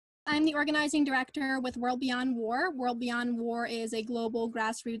I'm the organizing director with World Beyond War. World Beyond War is a global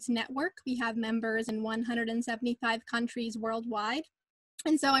grassroots network. We have members in 175 countries worldwide.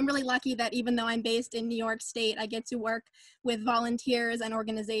 And so I'm really lucky that even though I'm based in New York State, I get to work with volunteers and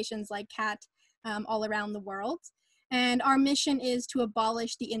organizations like CAT all around the world. And our mission is to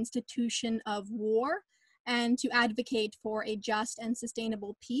abolish the institution of war and to advocate for a just and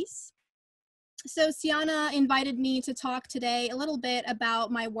sustainable peace. So Sienna invited me to talk today a little bit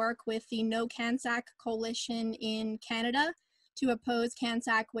about my work with the No CANSAC Coalition in Canada to oppose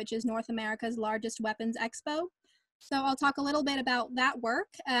CANSAC, which is North America's largest weapons expo. So I'll talk a little bit about that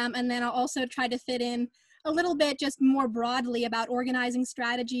work, and then I'll also try to fit in a little bit just more broadly about organizing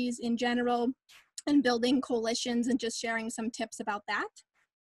strategies in general and building coalitions and just sharing some tips about that.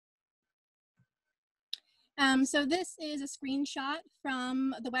 So this is a screenshot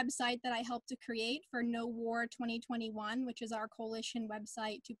from the website that I helped to create for No War 2021, which is our coalition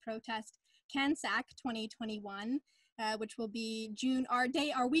website to protest CANSAC 2021, which will be June. Our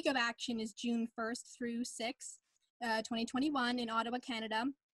week of action is June 1st through 6th, 2021 in Ottawa, Canada.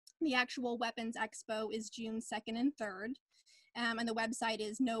 The actual Weapons Expo is June 2nd and 3rd. And the website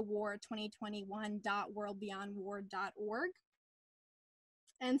is nowar2021.worldbeyondwar.org.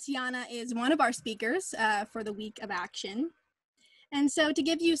 And Sienna is one of our speakers for the week of action. And so to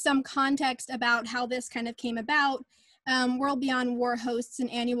give you some context about how this kind of came about, World Beyond War hosts an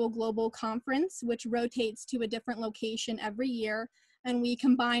annual global conference, which rotates to a different location every year. And we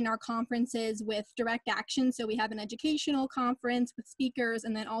combine our conferences with direct action. So we have an educational conference with speakers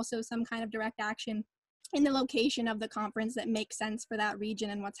and then also some kind of direct action in the location of the conference that makes sense for that region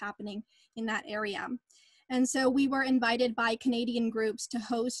and what's happening in that area. And so we were invited by Canadian groups to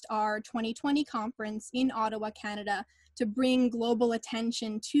host our 2020 conference in Ottawa, Canada, to bring global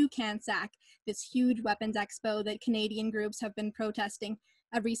attention to CANSAC, this huge weapons expo that Canadian groups have been protesting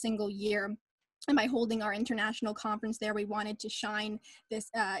every single year. And by holding our international conference there, we wanted to shine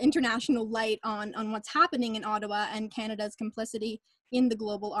this international light on what's happening in Ottawa and Canada's complicity in the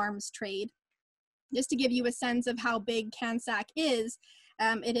global arms trade. Just to give you a sense of how big CANSAC is,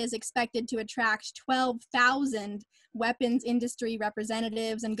 it is expected to attract 12,000 weapons industry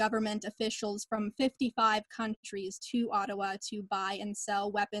representatives and government officials from 55 countries to Ottawa to buy and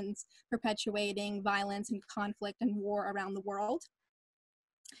sell weapons, perpetuating violence and conflict and war around the world.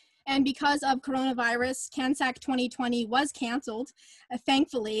 And because of coronavirus, CANSAC 2020 was canceled,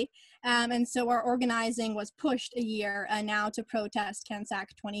 thankfully, and so our organizing was pushed a year now to protest CANSAC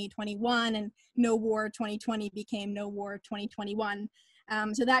 2021, and No War 2020 became No War 2021.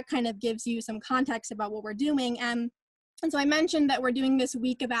 So that kind of gives you some context about what we're doing. And so I mentioned that we're doing this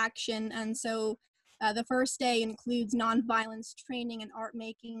week of action, and so the first day includes nonviolence training and art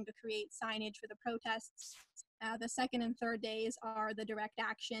making to create signage for the protests. The second and third days are the direct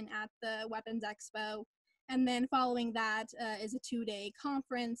action at the Weapons Expo. And then following that is a 2-day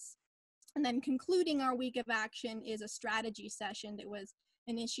conference. And then concluding our week of action is a strategy session that was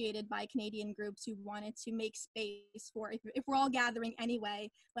initiated by Canadian groups who wanted to make space for, if we're all gathering anyway,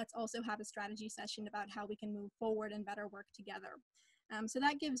 let's also have a strategy session about how we can move forward and better work together. So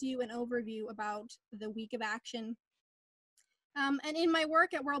that gives you an overview about the week of action. And in my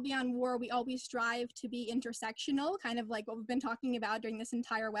work at World Beyond War, we always strive to be intersectional, kind of like what we've been talking about during this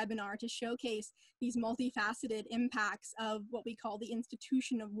entire webinar, to showcase these multifaceted impacts of what we call the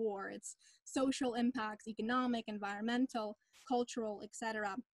institution of war. It's social impacts, economic, environmental, cultural,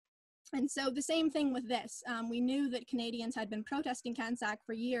 etc. And so the same thing with this. We knew that Canadians had been protesting CANSAC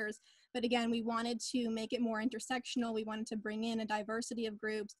for years, but again, we wanted to make it more intersectional. We wanted to bring in a diversity of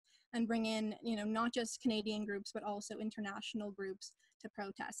groups and bring in, not just Canadian groups, but also international groups to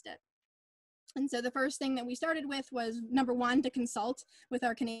protest it. And so the first thing that we started with was, number one, to consult with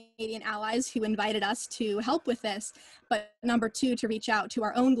our Canadian allies who invited us to help with this, but number two, to reach out to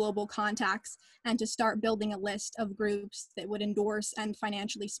our own global contacts and to start building a list of groups that would endorse and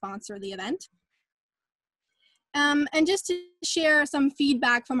financially sponsor the event. And just to share some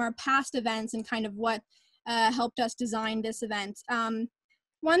feedback from our past events and kind of what helped us design this event.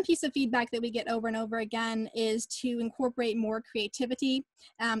 One piece of feedback that we get over and over again is to incorporate more creativity.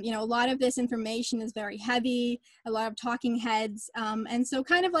 A lot of this information is very heavy, a lot of talking heads, and so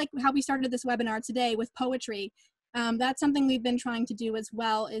kind of like how we started this webinar today with poetry, that's something we've been trying to do as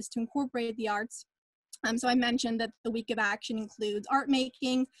well, is to incorporate the arts. So I mentioned that the week of action includes art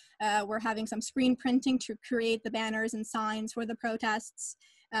making. We're having some screen printing to create the banners and signs for the protests.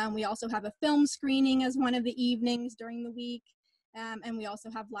 We also have a film screening as one of the evenings during the week. And we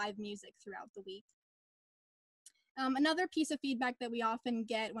also have live music throughout the week. Another piece of feedback that we often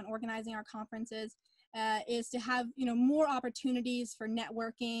get when organizing our conferences is to have, more opportunities for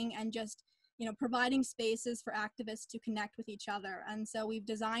networking and just, providing spaces for activists to connect with each other. And so we've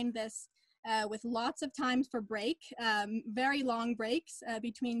designed this with lots of times for break, very long breaks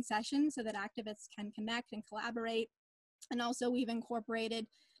between sessions so that activists can connect and collaborate. And also we've incorporated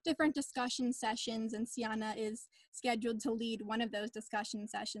different discussion sessions, and Sienna is scheduled to lead one of those discussion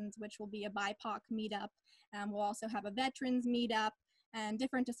sessions, which will be a BIPOC meetup. We'll also have a veterans meetup and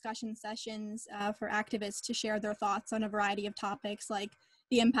different discussion sessions for activists to share their thoughts on a variety of topics like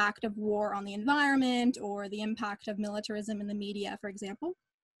the impact of war on the environment or the impact of militarism in the media, for example.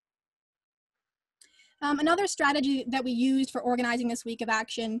 Another strategy that we used for organizing this week of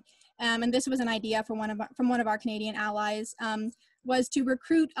action, and this was an idea from one of our Canadian allies, was to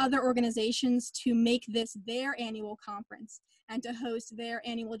recruit other organizations to make this their annual conference and to host their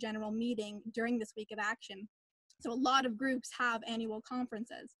annual general meeting during this week of action. So a lot of groups have annual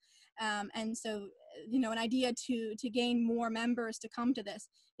conferences. And so, an idea to gain more members to come to this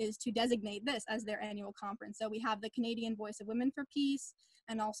is to designate this as their annual conference. So we have the Canadian Voice of Women for Peace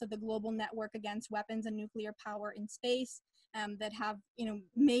and also the Global Network Against Weapons and Nuclear Power in Space that have,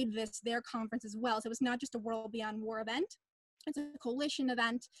 made this their conference as well. So it's not just a World Beyond War event, it's a coalition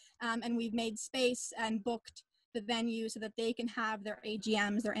event, and we've made space and booked the venue so that they can have their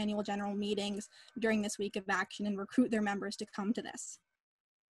AGMs, their annual general meetings during this week of action and recruit their members to come to this.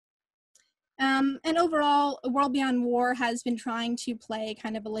 And overall, World Beyond War has been trying to play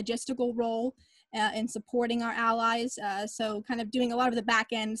kind of a logistical role in supporting our allies. So kind of doing a lot of the back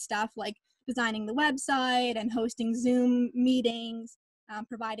end stuff like designing the website and hosting Zoom meetings,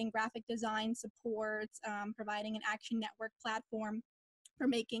 providing graphic design support, providing an action network platform for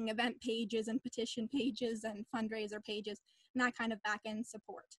making event pages and petition pages and fundraiser pages, and that kind of back end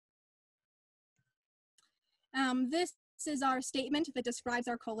support. This is our statement that describes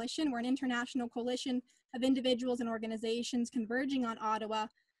our coalition. We're an international coalition of individuals and organizations converging on Ottawa,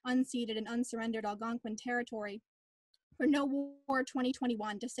 unceded and unsurrendered Algonquin territory, for No War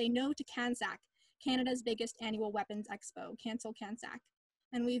 2021 to say no to CANSAC, Canada's biggest annual weapons expo, Cancel CANSAC.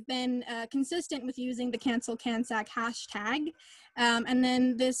 And we've been consistent with using the Cancel CANSAC hashtag. And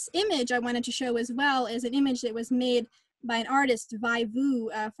then this image I wanted to show as well is an image that was made by an artist, Vai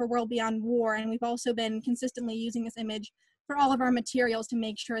Vu, for World Beyond War. And we've also been consistently using this image for all of our materials to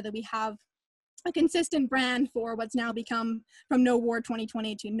make sure that we have a consistent brand for what's now become from No War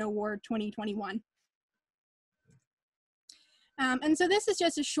 2020 to No War 2021. And so this is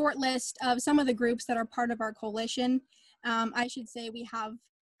just a short list of some of the groups that are part of our coalition. I should say we have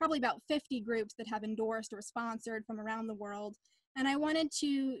probably about 50 groups that have endorsed or sponsored from around the world. And I wanted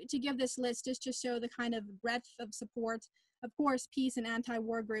to give this list just to show the kind of breadth of support, of course, peace and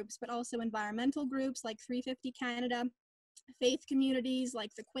anti-war groups, but also environmental groups like 350 Canada, faith communities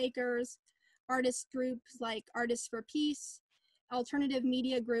like the Quakers, artist groups like Artists for Peace, alternative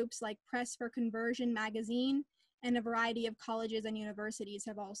media groups like Press for Conversion magazine, and a variety of colleges and universities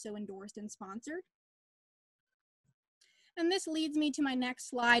have also endorsed and sponsored. And this leads me to my next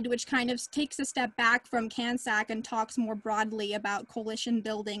slide, which kind of takes a step back from CANSAC and talks more broadly about coalition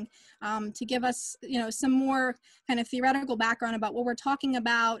building to give us, some more kind of theoretical background about what we're talking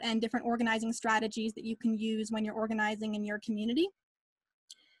about and different organizing strategies that you can use when you're organizing in your community.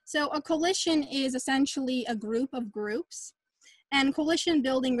 So a coalition is essentially a group of groups. And coalition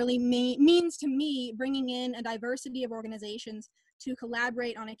building really means to me bringing in a diversity of organizations to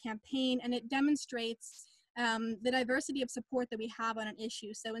collaborate on a campaign, and it demonstrates the diversity of support that we have on an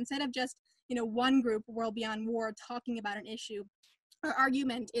issue. So instead of just, one group, World Beyond War, talking about an issue, our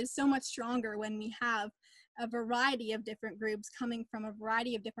argument is so much stronger when we have a variety of different groups coming from a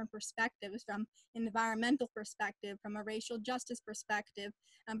variety of different perspectives, from an environmental perspective, from a racial justice perspective,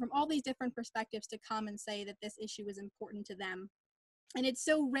 from all these different perspectives to come and say that this issue is important to them. And it's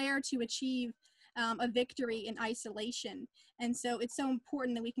so rare to achieve a victory in isolation. And so it's so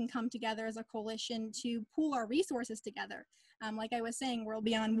important that we can come together as a coalition to pool our resources together. Like I was saying, World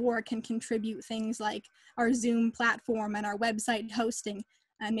Beyond War can contribute things like our Zoom platform and our website hosting.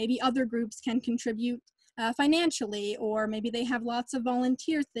 And maybe other groups can contribute financially, or maybe they have lots of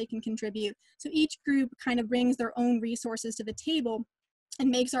volunteers they can contribute. So each group kind of brings their own resources to the table and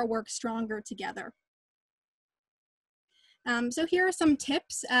makes our work stronger together. So here are some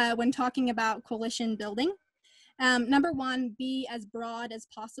tips when talking about coalition building. Number one, be as broad as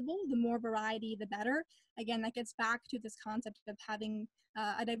possible. The more variety, the better. Again, that gets back to this concept of having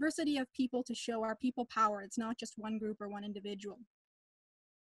a diversity of people to show our people power. It's not just one group or one individual.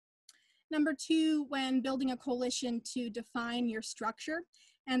 Number two, when building a coalition, to define your structure.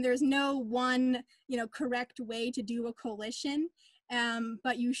 And there's no one, correct way to do a coalition.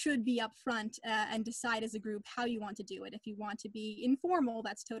 but you should be upfront and decide as a group how you want to do it. If you want to be informal,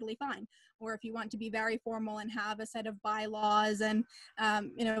 that's totally fine. Or if you want to be very formal and have a set of bylaws and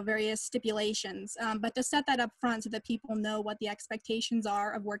various stipulations, but to set that up front so that people know what the expectations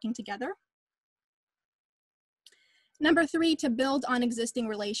are of working together. Number 3, to build on existing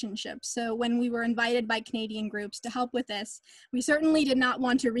relationships. So when we were invited by Canadian groups to help with this, we certainly did not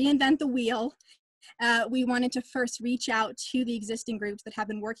want to reinvent the wheel. We wanted to first reach out to the existing groups that have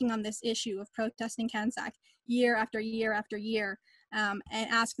been working on this issue of protesting CANSAC year after year after year, and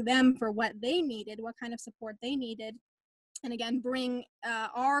ask them for what they needed, what kind of support they needed, and again, bring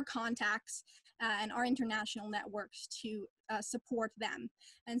our contacts and our international networks to support them.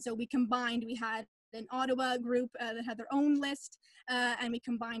 And so we had an Ottawa group that had their own list, and we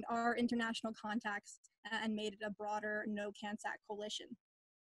combined our international contacts and made it a broader No CANSAC coalition.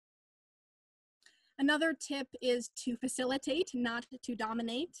 Another tip is to facilitate, not to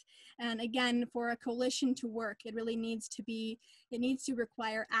dominate. And again, for a coalition to work, it needs to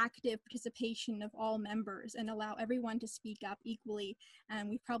require active participation of all members and allow everyone to speak up equally. And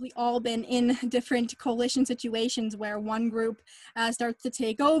we've probably all been in different coalition situations where one group starts to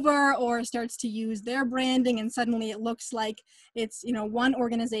take over or starts to use their branding, and suddenly it looks like it's one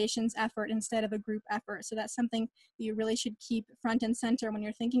organization's effort instead of a group effort. So that's something you really should keep front and center when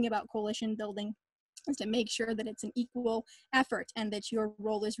you're thinking about coalition building, is to make sure that it's an equal effort and that your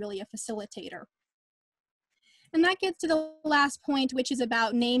role is really a facilitator. And that gets to the last point, which is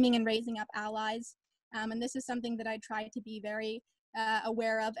about naming and raising up allies. And this is something that I try to be very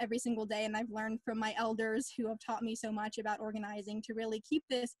aware of every single day, and I've learned from my elders who have taught me so much about organizing to really keep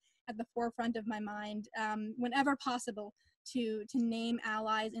this at the forefront of my mind whenever possible, to name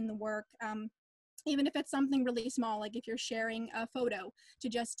allies in the work. Even if it's something really small, like if you're sharing a photo, to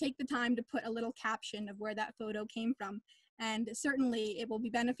just take the time to put a little caption of where that photo came from. And certainly it will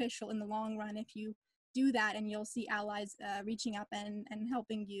be beneficial in the long run if you do that, and you'll see allies reaching up and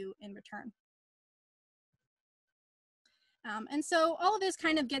helping you in return. And so all of this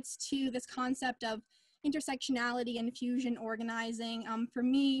kind of gets to this concept of intersectionality and fusion organizing. For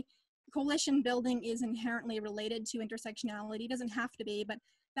me, coalition building is inherently related to intersectionality. It doesn't have to be, but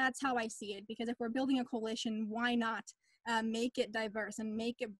that's how I see it, because if we're building a coalition, why not make it diverse and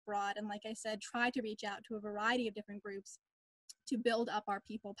make it broad? And like I said, try to reach out to a variety of different groups to build up our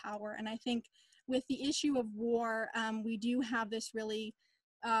people power. And I think with the issue of war, we do have this really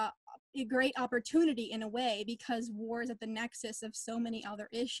a great opportunity in a way, because war is at the nexus of so many other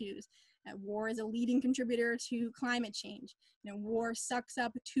issues. War is a leading contributor to climate change. War sucks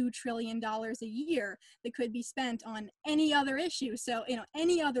up $2 trillion a year that could be spent on any other issue. So,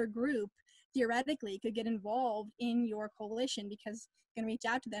 any other group theoretically could get involved in your coalition, because you can reach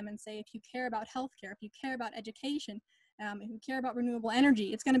out to them and say, if you care about healthcare, if you care about education, if you care about renewable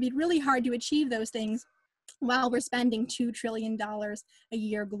energy, it's going to be really hard to achieve those things while we're spending $2 trillion a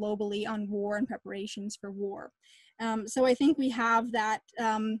year globally on war and preparations for war. So I think we have that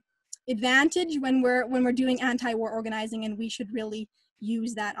advantage when we're doing anti-war organizing, and we should really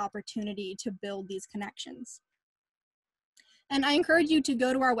use that opportunity to build these connections. And I encourage you to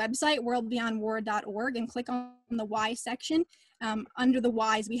go to our website, worldbeyondwar.org, and click on the Why section. Under the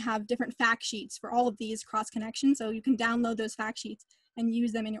Whys, we have different fact sheets for all of these cross connections, so you can download those fact sheets and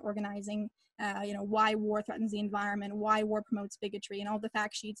use them in your organizing. Why war threatens the environment, why war promotes bigotry, and all the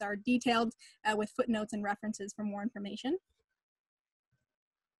fact sheets are detailed with footnotes and references for more information.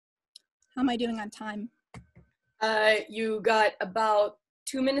 How am I doing on time? You got about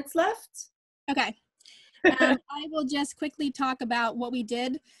 2 minutes left. Okay. I will just quickly talk about what we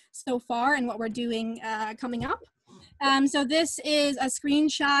did so far and what we're doing coming up. So this is a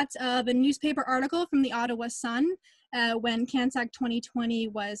screenshot of a newspaper article from the Ottawa Sun when CANSAC 2020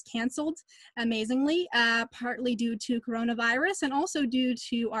 was canceled, amazingly, partly due to coronavirus and also due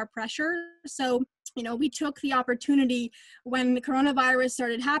to our pressure. So, we took the opportunity when the coronavirus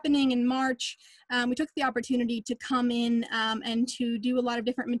started happening in March, we took the opportunity to come in and to do a lot of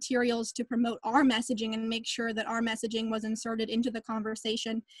different materials to promote our messaging and make sure that our messaging was inserted into the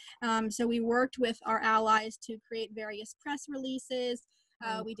conversation. So we worked with our allies to create various press releases.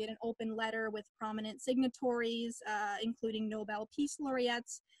 We did an open letter with prominent signatories, including Nobel Peace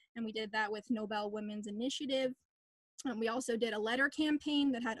Laureates, and we did that with Nobel Women's Initiative. We also did a letter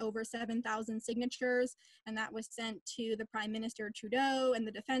campaign that had over 7,000 signatures, and that was sent to the Prime Minister Trudeau and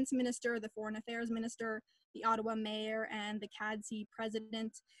the Defense Minister, the Foreign Affairs Minister, the Ottawa Mayor, and the CADC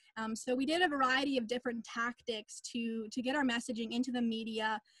President. So we did a variety of different tactics to get our messaging into the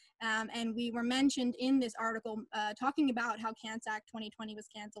media, and we were mentioned in this article talking about how CANSAC 2020 was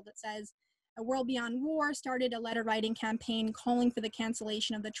canceled. It says, A World Beyond War started a letter writing campaign calling for the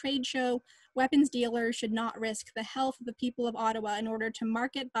cancellation of the trade show. Weapons dealers should not risk the health of the people of Ottawa in order to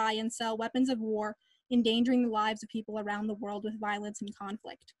market, buy, and sell weapons of war, endangering the lives of people around the world with violence and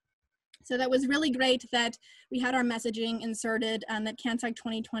conflict. So that was really great that we had our messaging inserted and that CanSAC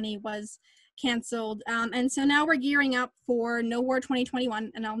 2020 was canceled. And so now we're gearing up for No War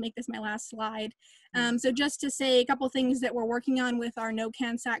 2021, and I'll make this my last slide. So just to say a couple things that we're working on with our No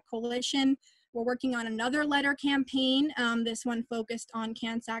CanSAC coalition. We're working on another letter campaign, this one focused on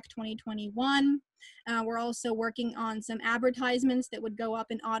CanSAC 2021. We're also working on some advertisements that would go up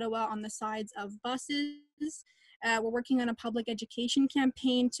in Ottawa on the sides of buses. We're working on a public education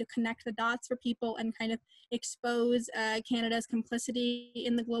campaign to connect the dots for people and kind of expose Canada's complicity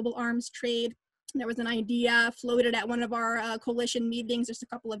in the global arms trade. There was an idea floated at one of our coalition meetings just a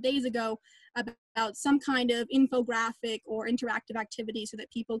couple of days ago about some kind of infographic or interactive activity so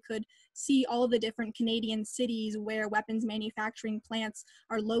that people could see all of the different Canadian cities where weapons manufacturing plants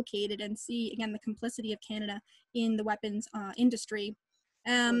are located and see, again, the complicity of Canada in the weapons industry.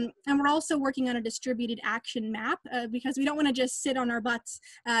 And we're also working on a distributed action map because we don't want to just sit on our butts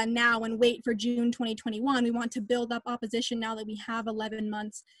now and wait for June 2021. We want to build up opposition now that we have 11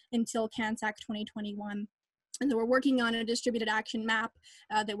 months until CanSAC 2021. And so we're working on a distributed action map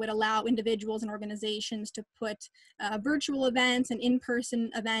that would allow individuals and organizations to put virtual events and in-person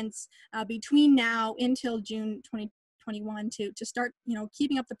events between now until June 2021 to start,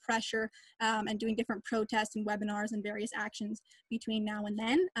 keeping up the pressure and doing different protests and webinars and various actions between now and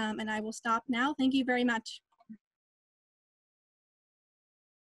then. And I will stop now. Thank you very much.